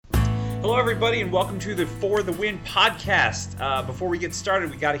Hello, everybody, and welcome to the For the Win podcast. Before we get started,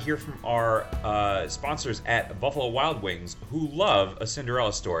 we got to hear from our sponsors at Buffalo Wild Wings, who love a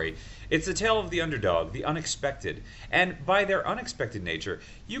Cinderella story. It's the tale of the underdog, the unexpected. And by their unexpected nature,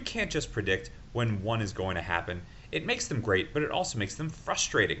 you can't just predict when one is going to happen. It makes them great, but it also makes them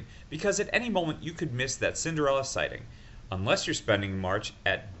frustrating, because at any moment you could miss that Cinderella sighting. Unless you're spending March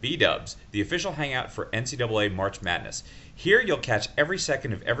at B-Dubs, the official hangout for NCAA March Madness. Here you'll catch every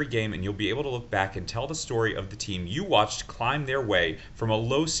second of every game, and you'll be able to look back and tell the story of the team you watched climb their way from a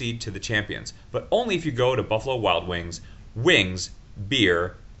low seed to the champions. But only if you go to Buffalo Wild Wings. Wings,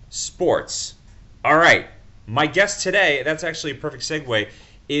 beer, sports. All right, my guest today, that's actually a perfect segue,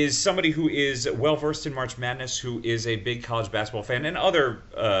 is somebody who is well-versed in March Madness, who is a big college basketball fan and other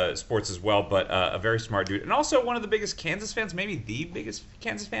sports as well, but a very smart dude. And also one of the biggest Kansas fans, maybe the biggest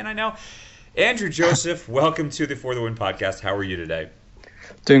Kansas fan I know. Andrew Joseph, welcome to the For the Win podcast. How are you today?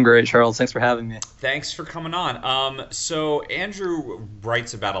 Doing great, Charles. Thanks for having me. Thanks for coming on. So Andrew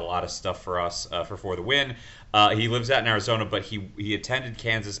writes about a lot of stuff for us for the Win. He lives out in Arizona, but he attended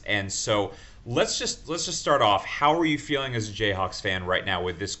Kansas, and so let's just start off. How are you feeling as a Jayhawks fan right now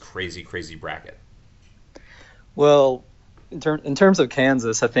with this crazy bracket? Well, in terms of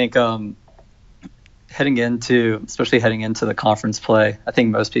Kansas, I think heading into the conference play, I think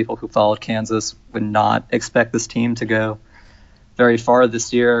most people who followed Kansas would not expect this team to go very far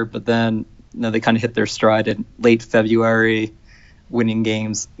this year. But then, they kind of hit their stride in late February, winning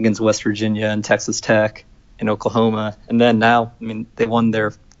games against West Virginia and Texas Tech and Oklahoma. And then now, they won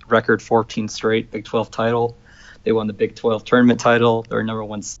their record 14 straight Big 12 title. They won the Big 12 tournament title. They're number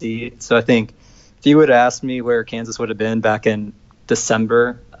one seed. So I think if you would have asked me where Kansas would have been back in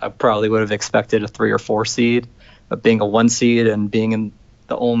December, I probably would have expected a 3 or 4 seed. But being a 1 seed and being in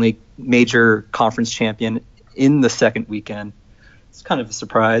the only major conference champion in the second weekend, it's kind of a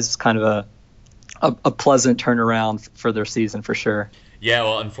surprise. It's kind of a pleasant turnaround for their season for sure. Yeah,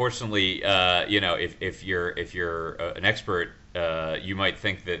 well, unfortunately, if you're an expert, you might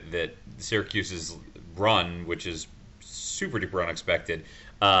think that Syracuse's run, which is super duper unexpected,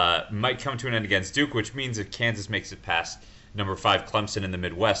 might come to an end against Duke, which means if Kansas makes it past number 5 Clemson in the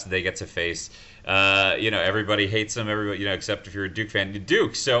Midwest, they get to face, everybody hates them, everybody, except if you're a Duke fan,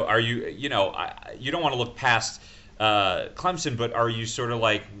 Duke. So are you, you don't want to look past Clemson, but are you sort of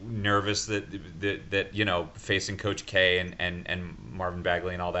like nervous that facing Coach K and Marvin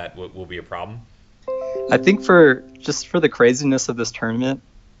Bagley and all that will be a problem? I think for the craziness of this tournament,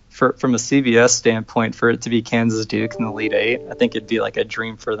 from a CBS standpoint, for it to be Kansas Duke in the Elite Eight, I think it'd be like a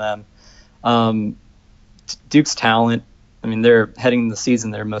dream for them. Duke's talent, they're heading the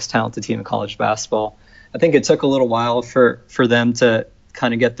season their most talented team in college basketball. I think it took a little while for them to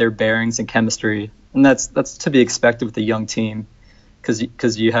kind of get their bearings and chemistry, and that's to be expected with a young team,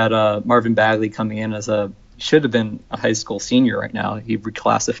 because you had Marvin Bagley coming in should have been a high school senior right now. He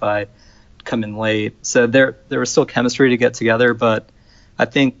reclassified, come in late, so there was still chemistry to get together. But I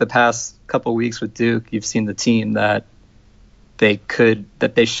think the past couple of weeks with Duke, you've seen the team that they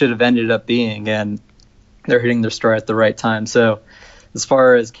should have ended up being, and they're hitting their stride at the right time. So as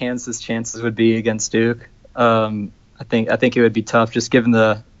far as Kansas' chances would be against Duke, I think it would be tough, just given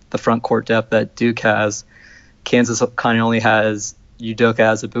the front court depth that Duke has. Kansas kind of only has Udoka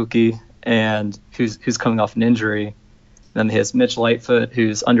Azubuike, and who's coming off an injury. Then he has Mitch Lightfoot,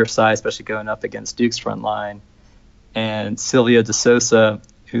 who's undersized, especially going up against Duke's front line, and Silvio De Sousa,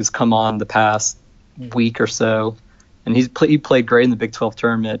 who's come on the past week or so. And he played great in the Big 12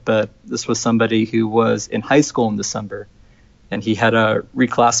 tournament, but this was somebody who was in high school in December, and he had to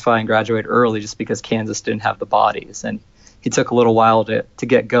reclassify and graduate early just because Kansas didn't have the bodies. And he took a little while to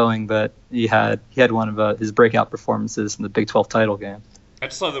get going, but he had one of his breakout performances in the Big 12 title game. I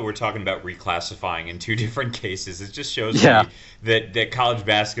just love that we're talking about reclassifying in 2 different cases. It just shows me that college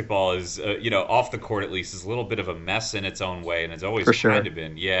basketball is, off the court at least, is a little bit of a mess in its own way, and it's always kind of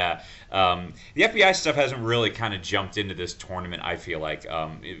been. Yeah. The FBI stuff hasn't really kind of jumped into this tournament, I feel like,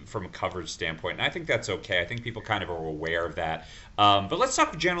 from a coverage standpoint, and I think that's okay. I think people kind of are aware of that. But let's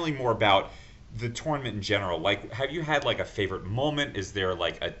talk generally more about the tournament in general. Like, have you had, like, a favorite moment? Is there,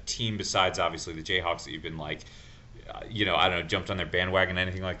 like, a team besides, obviously, the Jayhawks that you've been, like, I don't know, jumped on their bandwagon,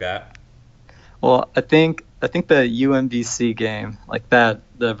 anything like that? Well, I think the UMBC game, like that,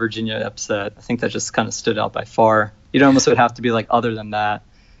 the Virginia upset, I think that just kind of stood out by far. It almost would have to be like other than that.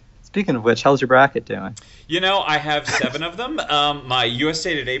 Speaking of which, how's your bracket doing? I have 7 of them. My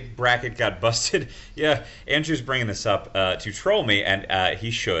USA Today bracket got busted. Yeah, Andrew's bringing this up to troll me, and he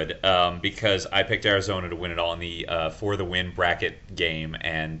should, because I picked Arizona to win it all in the For the Win bracket game,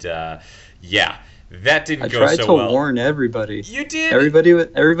 and That didn't I go tried so to well. warn everybody. You did?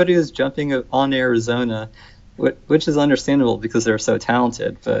 Everybody was jumping on Arizona, which is understandable because they're so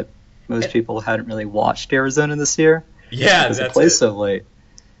talented. But most people hadn't really watched Arizona this year Yeah, because they that's play it. so late.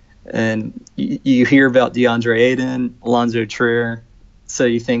 And you hear about DeAndre Ayton, Alonzo Trier, so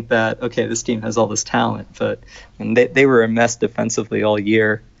you think that, okay, this team has all this talent, but they were a mess defensively all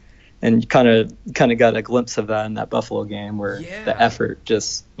year, and you kind of got a glimpse of that in that Buffalo game where the effort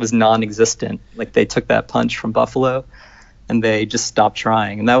just was non-existent. Like they took that punch from Buffalo, and they just stopped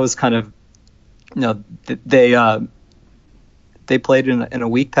trying, and that was kind of, they played in a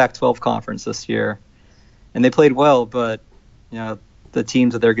weak Pac-12 conference this year, and they played well, but the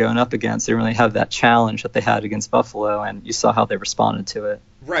teams that they're going up against, they really have that challenge that they had against Buffalo, and you saw how they responded to it.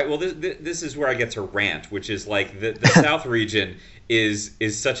 Right. Well, this is where I get to rant, which is like the South region is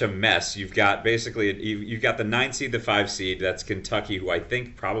such a mess. You've got basically you've got the 9 seed, the 5 seed. That's Kentucky, who I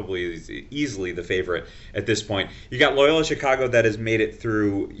think probably is easily the favorite at this point. You got Loyola Chicago that has made it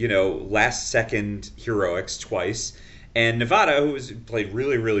through last second heroics twice, and Nevada, who has played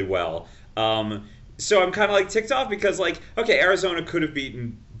really really well. So I'm kind of like ticked off because okay, Arizona could have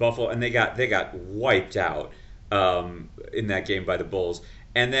beaten Buffalo and they got wiped out in that game by the Bulls.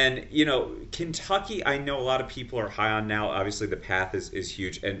 And then Kentucky, I know a lot of people are high on now. Obviously the path is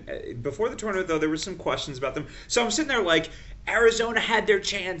huge. And before the tournament though, there were some questions about them. So I'm sitting there like, Arizona had their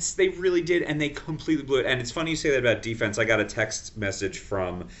chance, they really did, and they completely blew it. And it's funny you say that about defense. I got a text message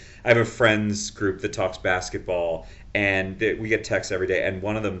I have a friends group that talks basketball, and we get texts every day, and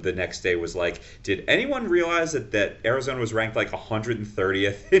one of them the next day was like, did anyone realize that Arizona was ranked like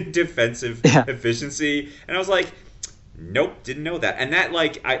 130th in defensive efficiency? And I was like, nope, didn't know that. And that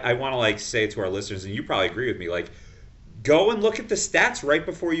I want to say it to our listeners, and you probably agree with me, go and look at the stats right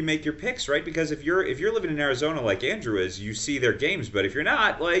before you make your picks, right? Because if you're living in Arizona like Andrew is, you see their games, but if you're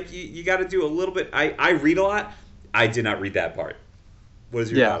not, you got to do a little bit. I read a lot. I did not read that part. What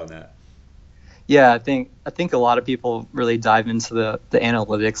is your thought on that? Yeah, I think a lot of people really dive into the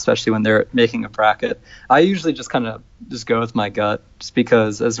analytics, especially when they're making a bracket. I usually just kind of go with my gut, just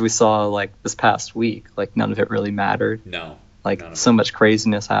because as we saw this past week, none of it really mattered. No. So much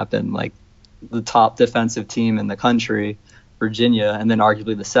craziness happened. The top defensive team in the country, Virginia, and then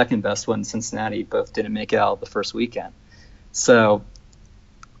arguably the second best one, Cincinnati, both didn't make it out the first weekend. So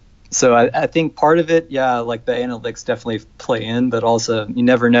I think part of it, the analytics definitely play in, but also you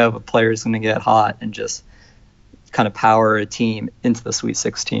never know if a player is going to get hot and just kind of power a team into the Sweet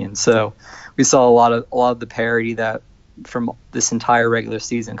 16. So we saw a lot of the parity that from this entire regular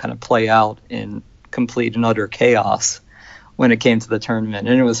season kind of play out in complete and utter chaos when it came to the tournament,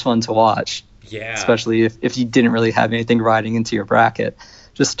 and it was fun to watch. Yeah. Especially if you didn't really have anything riding into your bracket,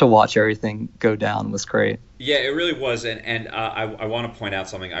 just to watch everything go down was great. Yeah, it really was, and I want to point out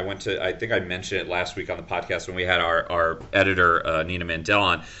something. I think I mentioned it last week on the podcast when we had our editor Nina Mandel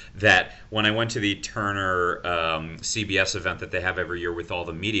on, that when I went to the Turner CBS event that they have every year with all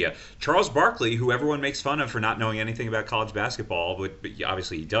the media, Charles Barkley, who everyone makes fun of for not knowing anything about college basketball, but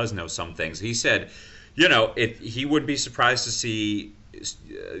obviously he does know some things. He said, he wouldn't be surprised to see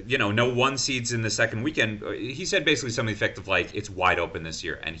no 1 seeds in the second weekend. He said basically something effective like it's wide open this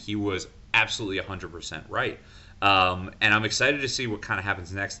year, and he was absolutely 100% right. And I'm excited to see what kind of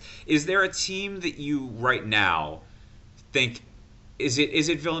happens next. Is there a team that you right now think is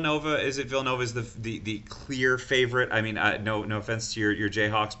it Villanova? Is it Villanova is the clear favorite? I mean, no offense to your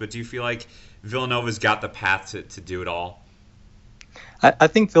Jayhawks, but do you feel like Villanova's got the path to do it all? I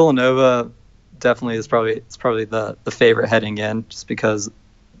think Villanova definitely is probably the favorite heading in, just because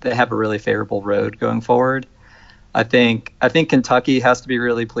they have a really favorable road going forward. I think Kentucky has to be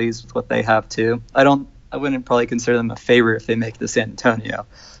really pleased with what they have too. I wouldn't probably consider them a favorite if they make the San Antonio,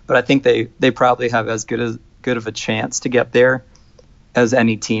 but I think they probably have as good of a chance to get there as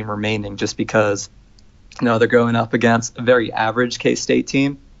any team remaining, just because they're going up against a very average K-State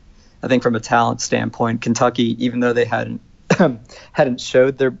team. I think from a talent standpoint, Kentucky, even though they hadn't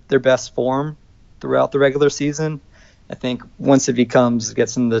showed their best form throughout the regular season, I think once it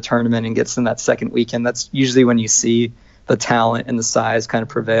gets in the tournament and gets in that second weekend, that's usually when you see the talent and the size kind of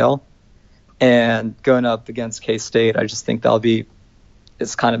prevail. And going up against K-State, I just think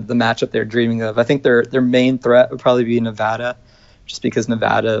it's kind of the matchup they're dreaming of. I think their main threat would probably be Nevada, just because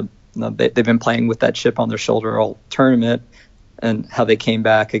Nevada, they've been playing with that chip on their shoulder all tournament, and how they came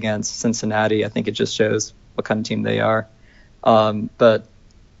back against Cincinnati. I think it just shows what kind of team they are. But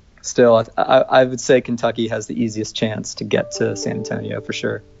still, I would say Kentucky has the easiest chance to get to San Antonio for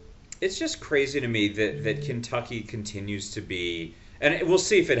sure. It's just crazy to me that Kentucky continues to be, and we'll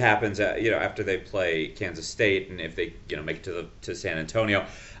see if it happens after they play Kansas State and if they make it to San Antonio.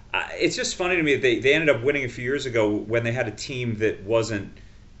 It's just funny to me that they ended up winning a few years ago when they had a team that wasn't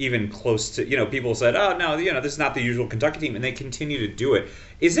even close to, people said, oh, no, this is not the usual Kentucky team, and they continue to do it.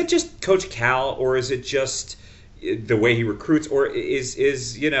 Is it just Coach Cal, or is it just the way he recruits, or is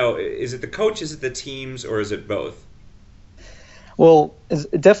it the coach, is it the teams, or is it both? Well,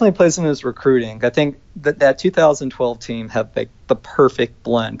 it definitely plays in his recruiting. I think that 2012 team had the perfect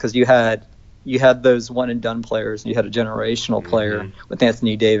blend because you had those one and done players, and you had a generational player with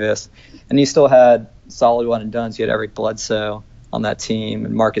Anthony Davis, and you still had solid one and dones. You had Eric Bledsoe on that team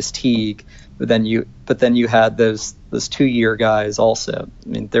and Marcus Teague, but then you had those 2-year guys also. I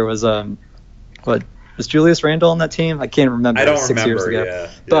mean, there was was Julius Randle on that team? I can't remember. I don't 6 remember. Years ago.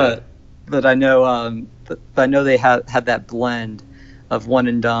 Yeah. But I know they had that blend of one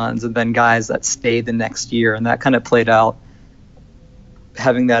and dones and then guys that stayed the next year, and that kind of played out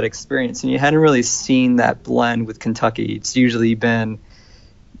having that experience. And you hadn't really seen that blend with Kentucky. It's usually been,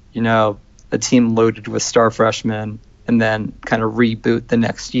 a team loaded with star freshmen and then kind of reboot the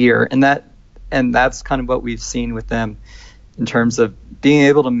next year. And that's kind of what we've seen with them in terms of being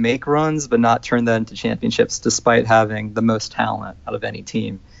able to make runs but not turn that into championships despite having the most talent out of any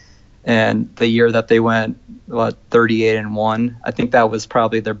team. And the year that they went 38-1, I think that was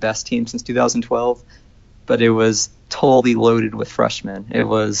probably their best team since 2012. But it was totally loaded with freshmen. It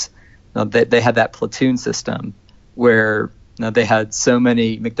was they had that platoon system where they had so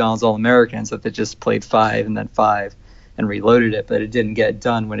many McDonald's All-Americans that they just played 5 and then 5 and reloaded it, but it didn't get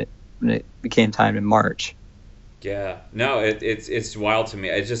done when it became time in March. Yeah, no, it's wild to me.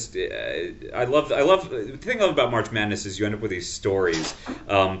 I love the thing I love about March Madness is you end up with these stories,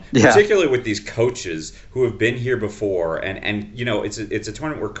 particularly with these coaches who have been here before, and it's a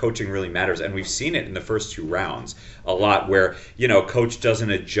tournament where coaching really matters, and we've seen it in the first 2 rounds a lot, where coach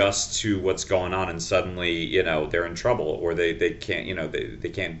doesn't adjust to what's going on, and suddenly they're in trouble, or they can't they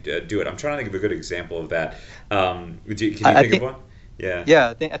can't do it. I'm trying to think of a good example of that. Can you think of one?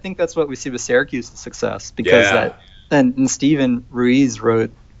 Yeah, I think that's what we see with Syracuse's success, because and Stephen Ruiz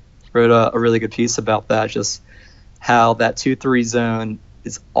wrote a really good piece about that, just how that 2-3 zone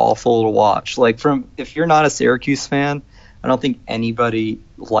is awful to watch. Like, if you're not a Syracuse fan, I don't think anybody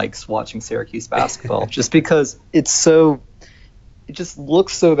likes watching Syracuse basketball just because it just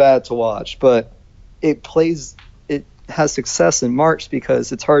looks so bad to watch, but it has success in March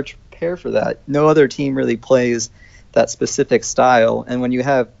because it's hard to prepare for that. No other team really plays that specific style, and when you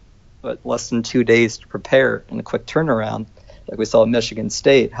have less than 2 days to prepare in a quick turnaround, like we saw at Michigan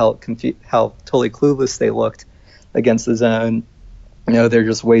State, how totally clueless they looked against the zone. They're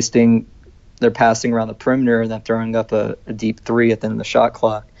just they're passing around the perimeter and then throwing up a deep 3 at the end of the shot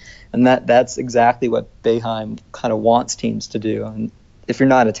clock, and that's exactly what Boeheim kind of wants teams to do. And if you're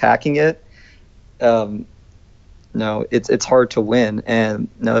not attacking it, it's hard to win. And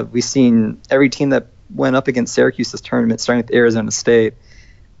we've seen every team that went up against Syracuse this tournament, starting with Arizona State,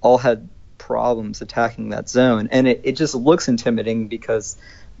 all had problems attacking that zone. And it just looks intimidating because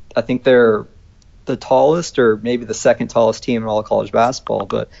I think they're the tallest or maybe the second tallest team in all of college basketball.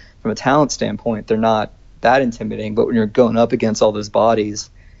 But from a talent standpoint, they're not that intimidating. But when you're going up against all those bodies,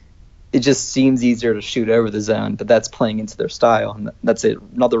 it just seems easier to shoot over the zone. But that's playing into their style. And that's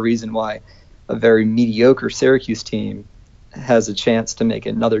another reason why a very mediocre Syracuse team has a chance to make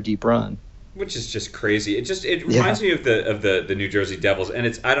another deep run. Which is just crazy. It reminds me of the New Jersey Devils,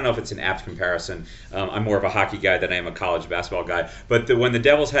 and I don't know if it's an apt comparison. I'm more of a hockey guy than I am a college basketball guy. But when the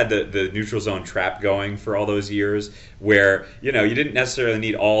Devils had the neutral zone trap going for all those years, where you didn't necessarily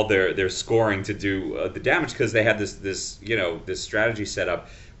need all their scoring to do the damage, because they had this strategy set up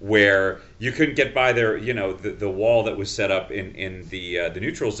where you couldn't get by their the wall that was set up in the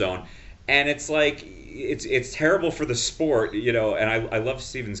neutral zone, and it's like. It's terrible for the sport, and I love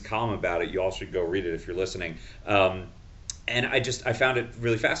Stephen's column about it. You all should go read it if you're listening. And I found it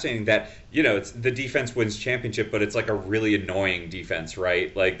really fascinating that it's the defense wins championship, but it's like a really annoying defense,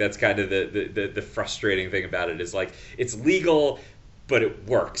 right? Like that's kind of the frustrating thing about it is like it's legal, but it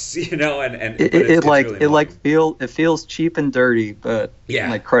works, and it feels cheap and dirty, but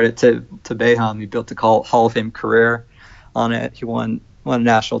like credit to Boeheim, he built a Hall of Fame career on it. He won a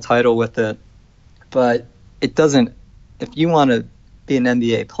national title with it. But it doesn't. If you want to be an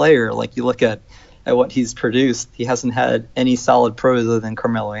NBA player, like you look at what he's produced, he hasn't had any solid pros other than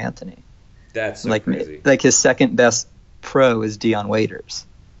Carmelo Anthony. That's so crazy. Like his second best pro is Dion Waiters,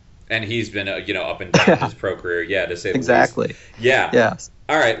 and he's been up and down in his pro career. Yeah, to say the exactly. least. Yeah. Yes.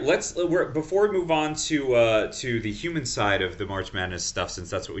 All right. Before we move on to the human side of the March Madness stuff, since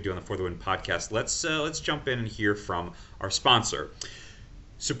that's what we do on the For the Win podcast. Let's jump in and hear from our sponsor.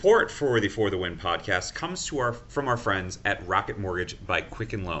 Support for the For the Win podcast comes from our friends at Rocket Mortgage by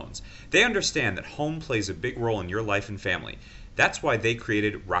Quicken Loans. They understand that home plays a big role in your life and family. That's why they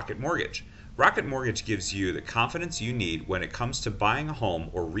created Rocket Mortgage. Rocket Mortgage gives you the confidence you need when it comes to buying a home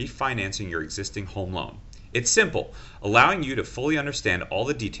or refinancing your existing home loan. It's simple, allowing you to fully understand all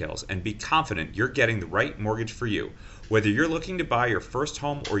the details and be confident you're getting the right mortgage for you. Whether you're looking to buy your first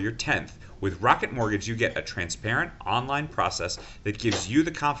home or your 10th, with Rocket Mortgage you get a transparent online process that gives you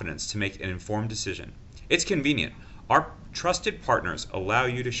the confidence to make an informed decision. It's convenient. Our trusted partners allow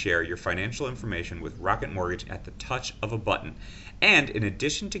you to share your financial information with Rocket Mortgage at the touch of a button. And in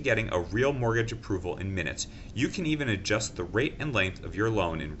addition to getting a real mortgage approval in minutes, you can even adjust the rate and length of your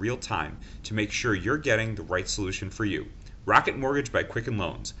loan in real time to make sure you're getting the right solution for you. Rocket Mortgage by Quicken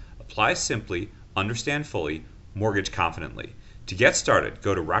Loans. Apply simply, understand fully, mortgage confidently. To get started,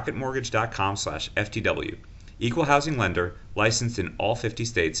 go to rocketmortgage.com/FTW. Equal housing lender, licensed in all 50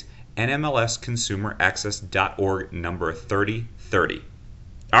 states, NMLSconsumeraccess.org, number 3030.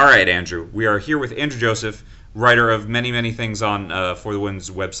 All right, Andrew, we are here with Andrew Joseph, writer of many, many things on For the Win's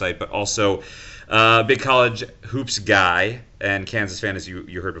website, but also big college hoops guy and Kansas fan, as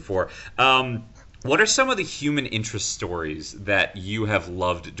you heard before. What are some of the human interest stories that you have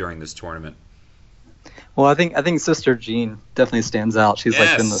loved during this tournament? Well, I think Sister Jean definitely stands out. She's Yes.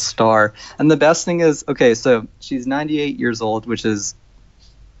 like been the star. And the best thing is, okay, so she's 98 years old, which is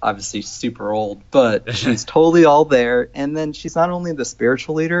obviously super old, but she's totally all there. And then she's not only the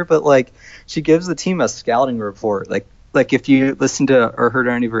spiritual leader, but like she gives the team a scouting report. Like if you listen to or heard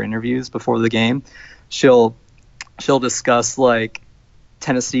any of her interviews before the game, she'll discuss like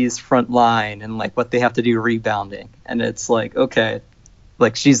Tennessee's front line and like what they have to do rebounding. And it's like, okay,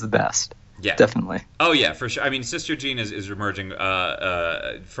 like she's the best. Yeah, definitely. Oh yeah, for sure. I mean, Sister Jean is emerging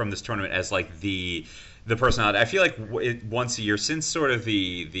from this tournament as like the personality. I feel like once a year, since sort of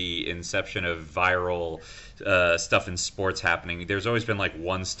the inception of viral stuff in sports happening, there's always been like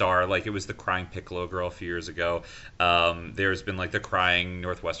one star. Like it was the crying Piccolo girl a few years ago. There's been like the crying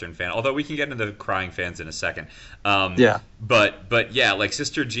Northwestern fan. Although we can get into the crying fans in a second. Yeah. But yeah, like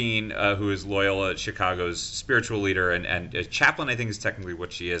Sister Jean, who is Loyola Chicago's spiritual leader and chaplain, I think is technically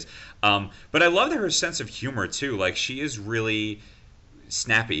what she is. But I love her sense of humor too. Like she is really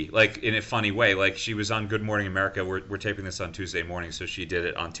snappy, like in a funny way. Like she was on Good Morning America. We're taping this on Tuesday morning, so she did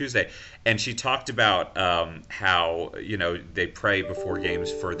it on Tuesday, and she talked about how they pray before games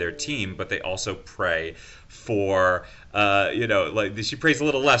for their team, but they also pray for like she prays a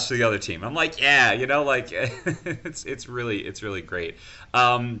little less for the other team. I'm like, yeah, like it's really great.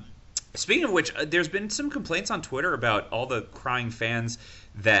 Speaking of which, there's been some complaints on Twitter about all the crying fans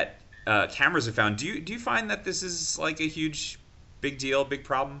that cameras have found. Do you find that this is like a big deal, big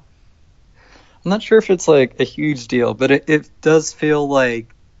problem? I'm not sure if it's like a huge deal, but it does feel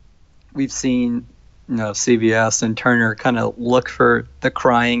like we've seen, CBS and Turner kind of look for the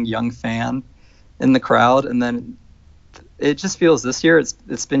crying young fan in the crowd, and then it just feels this year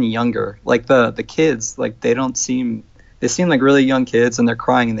it's been younger. Like the kids, like they seem like really young kids, and they're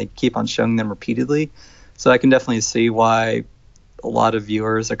crying, and they keep on showing them repeatedly. So I can definitely see why a lot of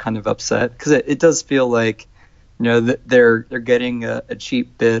viewers are kind of upset, because it does feel like they're getting a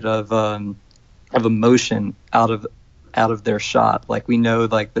cheap bit of emotion out of their shot. Like we know,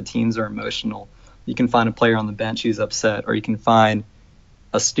 like the teams are emotional. You can find a player on the bench who's upset, or you can find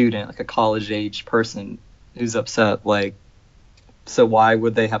a student, like a college age person who's upset. Like, so why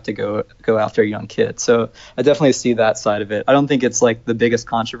would they have to go after a young kid? So I definitely see that side of it. I don't think it's like the biggest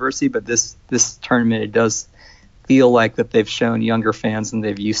controversy, but this tournament, it does feel like that they've shown younger fans than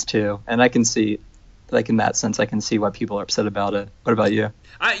they've used to, and I can see. Like in that sense, I can see why people are upset about it. What about you?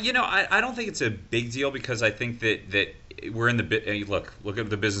 I don't think it's a big deal, because I think that we're in the look at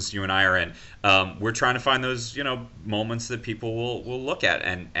the business you and I are in. We're trying to find those moments that people will look at,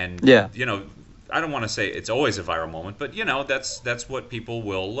 and yeah. I don't want to say it's always a viral moment, but that's what people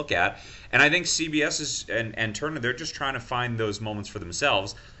will look at. And I think CBS and Turner, they're just trying to find those moments for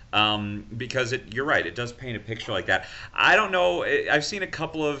themselves. Because you're right, it does paint a picture like that. I don't know. I've seen a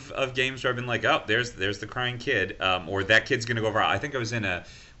couple of games where I've been like, oh, there's the crying kid, or that kid's gonna go viral. I think I was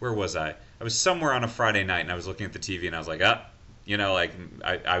where was I? I was somewhere on a Friday night, and I was looking at the TV, and I was like, like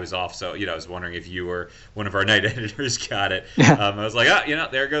I was off, so I was wondering if you were one of our night editors got it. I was like,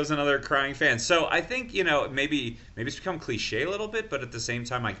 there goes another crying fan. So I think maybe it's become cliche a little bit, but at the same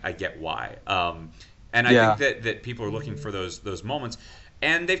time, I get why. And I think that people are looking for those moments.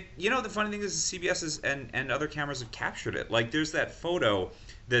 And they've, the funny thing is CBS and other cameras have captured it. Like there's that photo,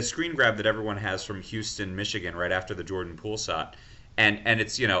 the screen grab that everyone has from Houston, Michigan, right after the Jordan Poole shot, and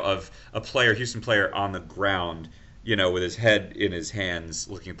it's of a Houston player on the ground, with his head in his hands,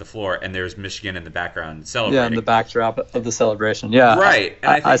 looking at the floor, and there's Michigan in the background Yeah, in celebrating. the backdrop of the celebration. Yeah, Right,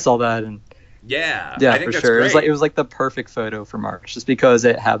 and I saw that, and I yeah, think for that's sure. great. It was like the perfect photo for March, just because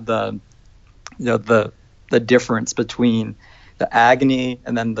it had the difference between the agony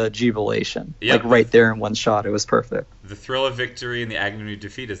and then the jubilation, Yep. like right there in one shot. It was perfect. The thrill of victory and the agony of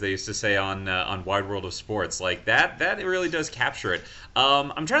defeat, as they used to say on Wide World of Sports, like that it really does capture it.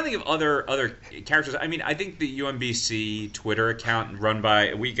 I'm trying to think of other characters. I mean, I think the UMBC Twitter account run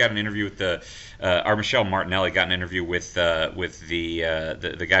by, we got an interview with our Michelle Martinelli got an interview with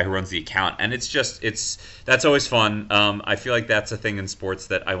the guy who runs the account, and that's always fun. I feel like that's a thing in sports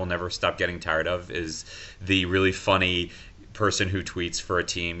that I will never stop getting tired of, is the really funny person who tweets for a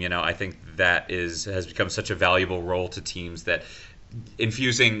team. I think that has become such a valuable role to teams, that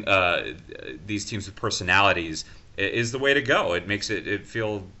infusing these teams with personalities is the way to go. It makes it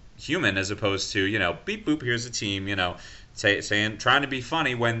feel human, as opposed to beep boop, here's a team, saying, trying to be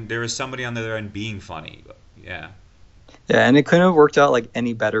funny when there is somebody on the other end being funny. Yeah, and it couldn't have worked out like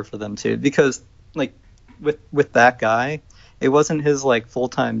any better for them too, because like with that guy, it wasn't his like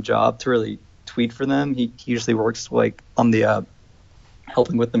full-time job to really tweet for them. He usually works like on the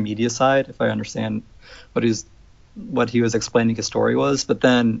helping with the media side, if I understand what he was explaining his story was. But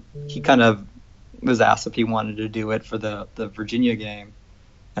then he kind of was asked if he wanted to do it for the Virginia game,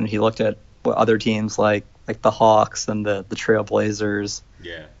 and he looked at what other teams like the Hawks and the Trailblazers,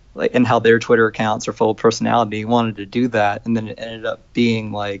 like, and how their Twitter accounts are full of personality. He wanted to do that, and then it ended up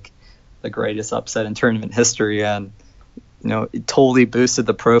being like the greatest upset in tournament history, and it totally boosted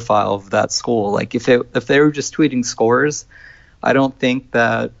the profile of that school. Like if they were just tweeting scores, I don't think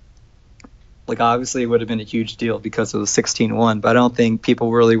that, like, obviously it would have been a huge deal because it was 16-1, but I don't think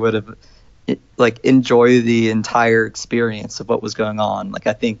people really would have like enjoyed the entire experience of what was going on. Like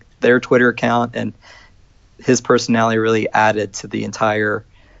I think their Twitter account and his personality really added to the entire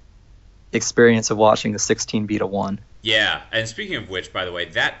experience of watching the 16 beat a 1. Yeah, and speaking of which, by the way,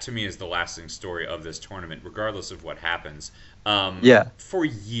 that to me is the lasting story of this tournament, regardless of what happens. For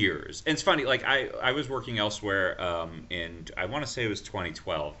years. And it's funny, like I was working elsewhere in, I want to say it was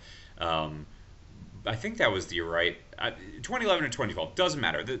 2012. I think that was the year, right? 2011 or 2012, doesn't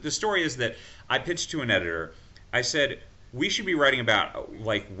matter. The story is that I pitched to an editor. I said, we should be writing about,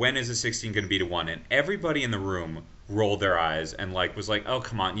 like, when is a 16 going to beat a 1? And everybody in the room rolled their eyes and was like, oh,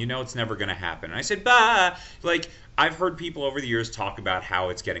 come on, it's never going to happen. And I said, bah, like, I've heard people over the years talk about how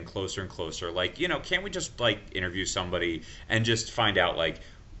it's getting closer and closer. Like, can't we just interview somebody and just find out, like,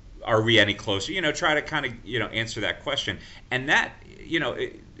 are we any closer? Try to kind of answer that question. And that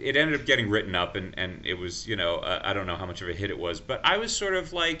it ended up getting written up, and it was I don't know how much of a hit it was, but I was sort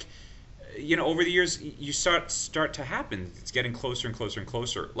of like, over the years you start to happen. It's getting closer and closer and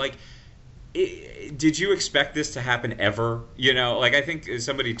closer. Like, did you expect this to happen ever? Like, I think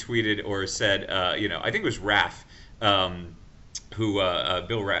somebody tweeted or said, I think it was Raph,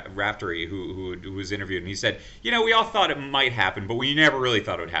 Bill Raftery, who was interviewed, and he said, we all thought it might happen, but we never really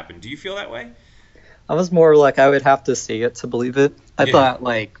thought it would happen. Do you feel that way? I was more like, I would have to see it to believe it. I thought,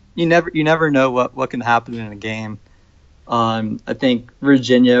 like, you never know what can happen in a game. I think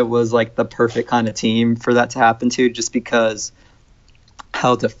Virginia was like the perfect kind of team for that to happen to, just because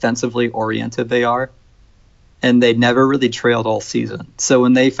how defensively oriented they are, and they never really trailed all season. So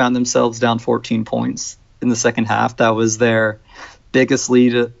when they found themselves down 14 points in the second half, that was their biggest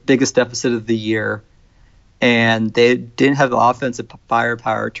deficit of the year, and they didn't have the offensive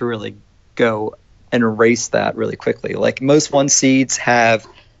firepower to really go and erase that really quickly. Like, most 1 seeds have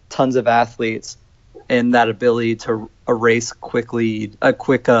tons of athletes and that ability to erase quickly a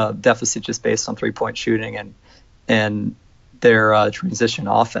quick deficit just based on 3-point shooting and their transition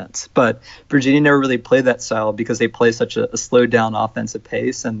offense. But Virginia never really played that style because they play such a slowed down offensive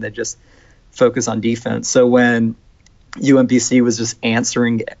pace, and they just focus on defense. So when UMBC was just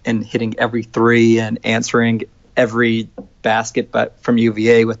answering and hitting every three and answering every basket but from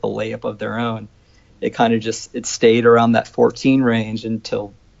UVA with a layup of their own, it kind of it stayed around that 14 range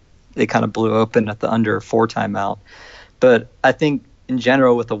until they kind of blew open at the under 4 timeout. But I think in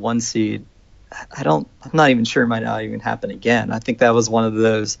general with the 1 seed, I'm not even sure it might not even happen again. I think that was one of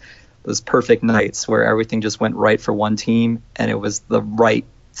those perfect nights where everything just went right for one team, and it was the right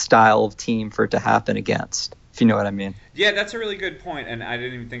style of team for it to happen against, if you know what I mean. Yeah, that's a really good point, and I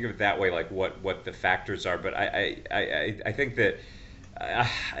didn't even think of it that way, like what the factors are. But I think that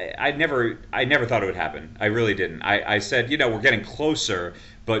I never thought it would happen. I really didn't. I said, we're getting closer,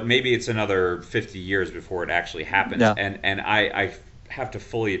 but maybe it's another 50 years before it actually happens. Yeah. And I have to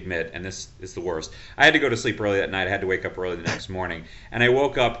fully admit, and this is the worst, I had to go to sleep early that night. I had to wake up early the next morning, and I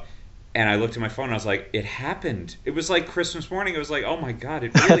woke up And I looked at my phone and I was like, it happened. It was like Christmas morning. It was like, oh my God,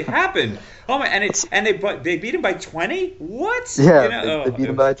 it really happened. Oh my, and they beat him by 20? What? Yeah, they beat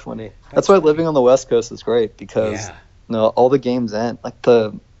him by 20. That's why living on the West Coast is great because all the games end. Like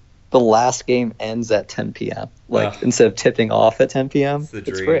the last game ends at 10 p.m. Like instead of tipping off at 10 p.m.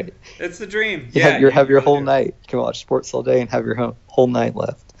 It's great. It's the dream. You have your whole night. You can watch sports all day and have your whole night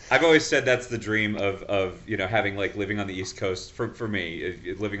left. I've always said that's the dream of having like living on the East Coast for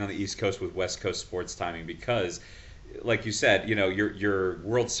me, living on the East Coast with West Coast sports timing, because like you said, your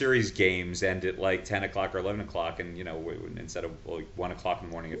World Series games end at like 10 o'clock or 11 o'clock, and instead of like 1 o'clock in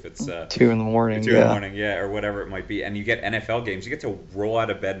the morning if it's 2 in the morning, 2 in the morning, or whatever it might be, and you get NFL games, you get to roll out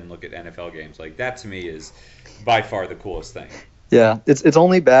of bed and look at NFL games. Like that to me is by far the coolest thing. Yeah, it's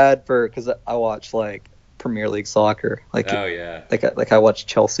only bad because I watch like Premier League soccer, like I watch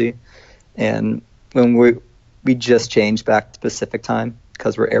Chelsea, and when we just changed back to Pacific time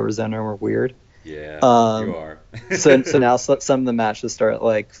because we're Arizona and we're weird. Yeah, you are. so now some of the matches start at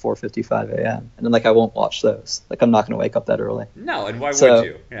like 4:55 a.m. and then like I won't watch those. Like I'm not going to wake up that early. No, and why would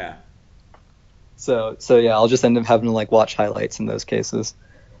you? Yeah. So yeah, I'll just end up having to like watch highlights in those cases.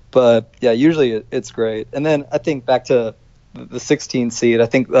 But yeah, usually it's great. And then I think back to the 16 seed, I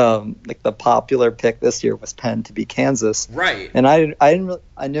think like the popular pick this year was Penn to beat Kansas. Right. And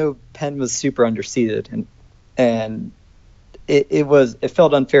I know Penn was super underseeded, and it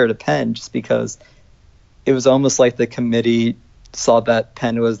felt unfair to Penn just because it was almost like the committee saw that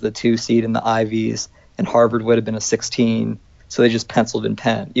Penn was the 2 seed in the Ivies and Harvard would have been a 16, so they just penciled in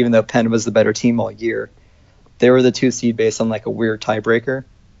Penn, even though Penn was the better team all year. They were the 2 seed based on like a weird tiebreaker.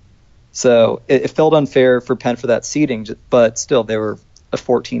 So it felt unfair for Penn for that seeding, but still they were a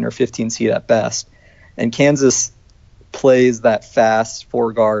 14 or 15 seed at best. And Kansas plays that fast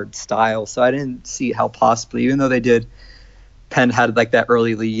 4-guard style, so I didn't see how possibly, even though Penn had like that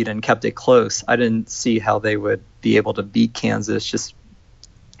early lead and kept it close, I didn't see how they would be able to beat Kansas just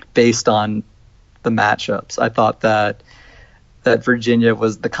based on the matchups. I thought that Virginia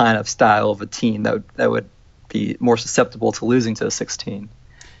was the kind of style of a team that would be more susceptible to losing to a 16.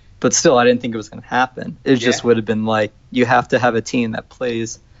 But still, I didn't think it was going to happen. It just would have been like, you have to have a team that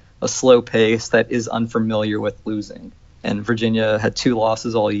plays a slow pace that is unfamiliar with losing. And Virginia had 2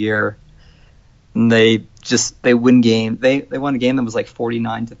 losses all year. And they win game. They won a game that was like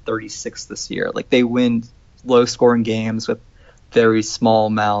 49-36 this year. Like they win low scoring games with very small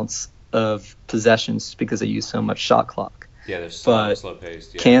amounts of possessions because they use so much shot clock. Yeah, they're slow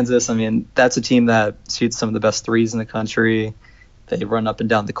paced. Yeah. Kansas, I mean, that's a team that shoots some of the best threes in the country. They run up and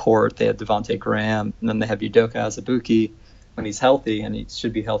down the court. They have Devontae Graham, and then they have Udoka Azubuike when he's healthy, and he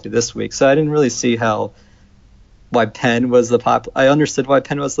should be healthy this week. So I didn't really see why Penn was the popular. I understood why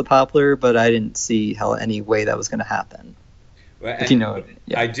Penn was the popular, but I didn't see how any way that was going to happen. Well, if you know it.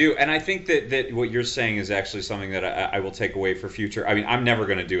 Yeah. I do, and I think that what you're saying is actually something that I will take away for future. I mean, I'm never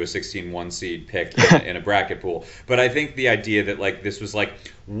going to do a 16-1 seed pick in a bracket pool, but I think the idea that like this was like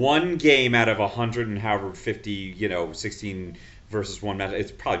one game out of 100 and however 50, 16 versus 1 match.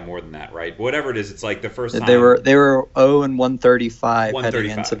 It's probably more than that, right? Whatever it is, it's like the first time. They were 0-135 heading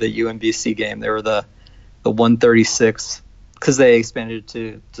into the UMBC game. They were the 136 because they expanded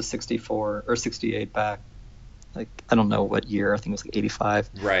to 64 or 68 back. Like I don't know what year. I think it was like 85.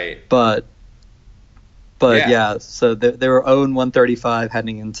 Right. But yeah, so they were 0-135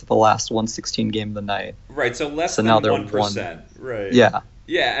 heading into the last 116 game of the night. Right. So less than 1%. Right. Yeah.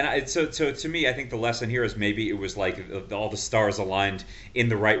 Yeah, and so to me, I think the lesson here is maybe it was like all the stars aligned in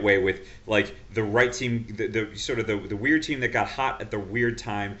the right way with like the right team, the sort of the weird team that got hot at the weird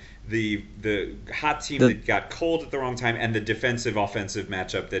time, the hot team that got cold at the wrong time, and the defensive offensive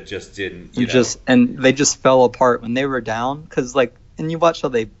matchup that just didn't. And they just fell apart when they were down because and you watch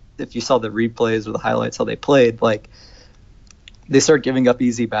if you saw the replays or the highlights how they played, like they started giving up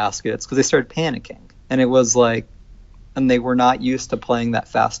easy baskets because they started panicking, and it was like. And they were not used to playing that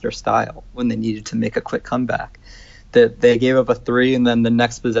faster style when they needed to make a quick comeback. That they gave up a 3, and then the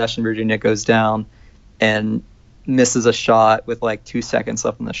next possession, Virginia goes down and misses a shot with like 2 seconds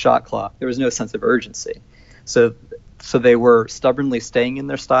left on the shot clock. There was no sense of urgency. So they were stubbornly staying in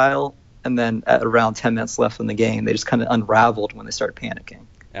their style, and then at around 10 minutes left in the game, they just kind of unraveled when they started panicking.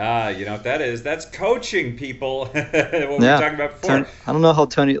 You know what that is? That's coaching, people. What we were talking about before. I don't know how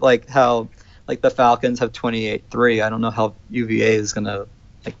Tony, how the Falcons have 28-3. I don't know how UVA is going to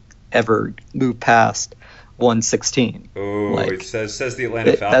ever move past 116. Oh, it says the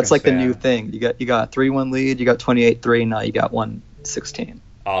Atlanta Falcons. That's like the new thing. You got a 3-1 lead, you got 28-3, now you got 116.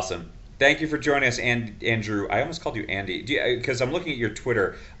 Awesome. Thank you for joining us, Andrew. I almost called you Andy because I'm looking at your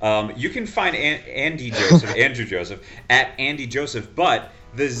Twitter. You can find Andrew Joseph at Andy Joseph, but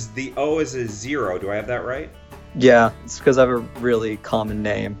The O is a 0. Do I have that right? Yeah, it's because I have a really common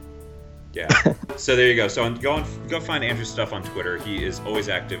name. Yeah. So there you go. So go find Andrew's stuff on Twitter. He is always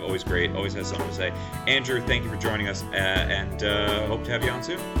active, always great, always has something to say. Andrew, thank you for joining us, and hope to have you on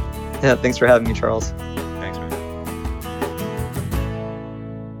soon. Yeah, thanks for having me, Charles.